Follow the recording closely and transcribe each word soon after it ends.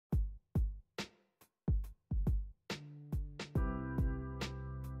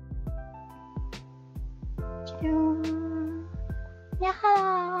Yeah,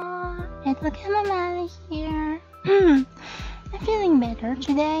 hello! Ethel Chamomile here. I'm feeling better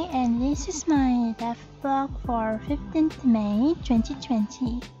today, and this is my Devblog for 15th May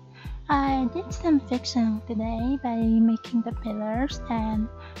 2020. I did some fixing today by making the pillars and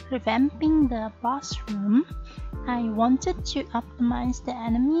revamping the boss room. I wanted to optimize the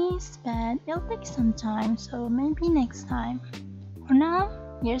enemies, but it'll take some time, so maybe next time. For now,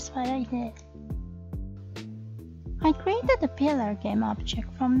 here's what I did. I created a pillar game object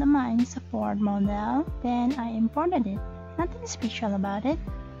from the mine support model, then I imported it. Nothing special about it.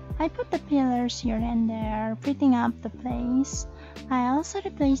 I put the pillars here and there, prettying up the place. I also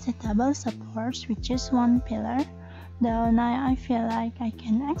replaced the double supports with just one pillar, though now I feel like I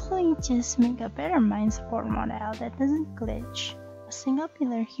can actually just make a better mine support model that doesn't glitch. A single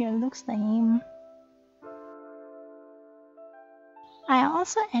pillar here looks lame. I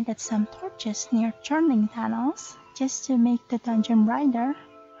also added some torches near turning tunnels, just to make the dungeon brighter.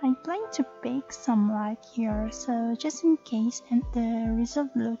 I plan to bake some light here, so just in case and the result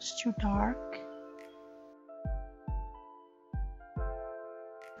looks too dark.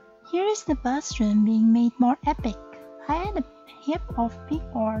 Here is the boss room being made more epic. I had a heap of big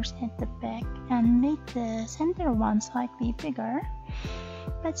ores at the back and made the center one slightly bigger.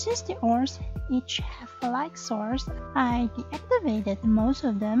 But since the ores each have a light source, I deactivated most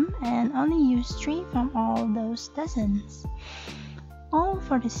of them and only used 3 from all those dozens, all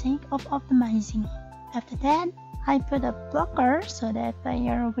for the sake of optimizing. After that, I put a blocker so that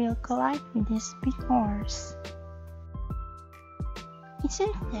player will collide with these big ores. It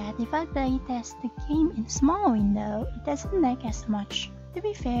seems that if I playtest the game in a small window, it doesn't lag as much. To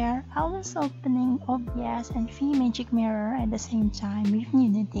be fair, I was opening OBS and VMagic Mirror at the same time with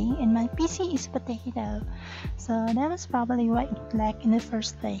Unity, and my PC is potato, so that was probably why it lagged in the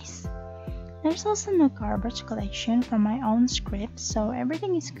first place. There's also no garbage collection from my own script, so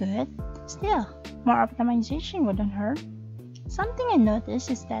everything is good. Still, more optimization wouldn't hurt. Something I noticed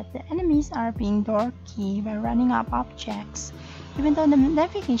is that the enemies are being dorky by running up objects, even though the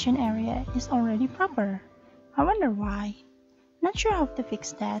navigation area is already proper. I wonder why. Not sure how to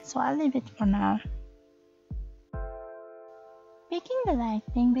fix that, so I'll leave it for now. Making the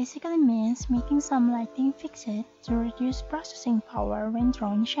lighting basically means making some lighting fixes to reduce processing power when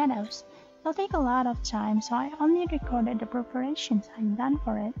drawing shadows. It'll take a lot of time, so I only recorded the preparations I've done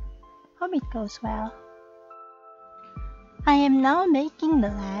for it. Hope it goes well. I am now making the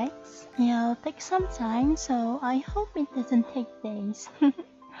lights. It'll take some time, so I hope it doesn't take days.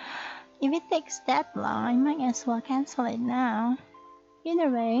 If it takes that long, I might as well cancel it now. Either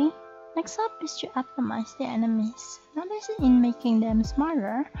way, next up is to optimize the enemies, not as in making them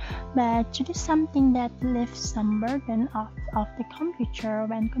smarter, but to do something that lifts some burden off of the computer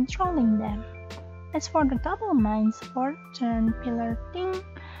when controlling them. As for the double mine support turn pillar thing,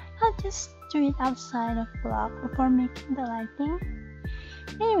 I'll just do it outside of block before making the lighting.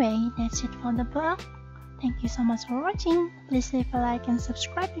 Anyway, that's it for the blog. Thank you so much for watching. Please leave a like and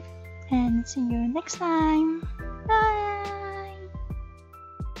subscribe and see you next time.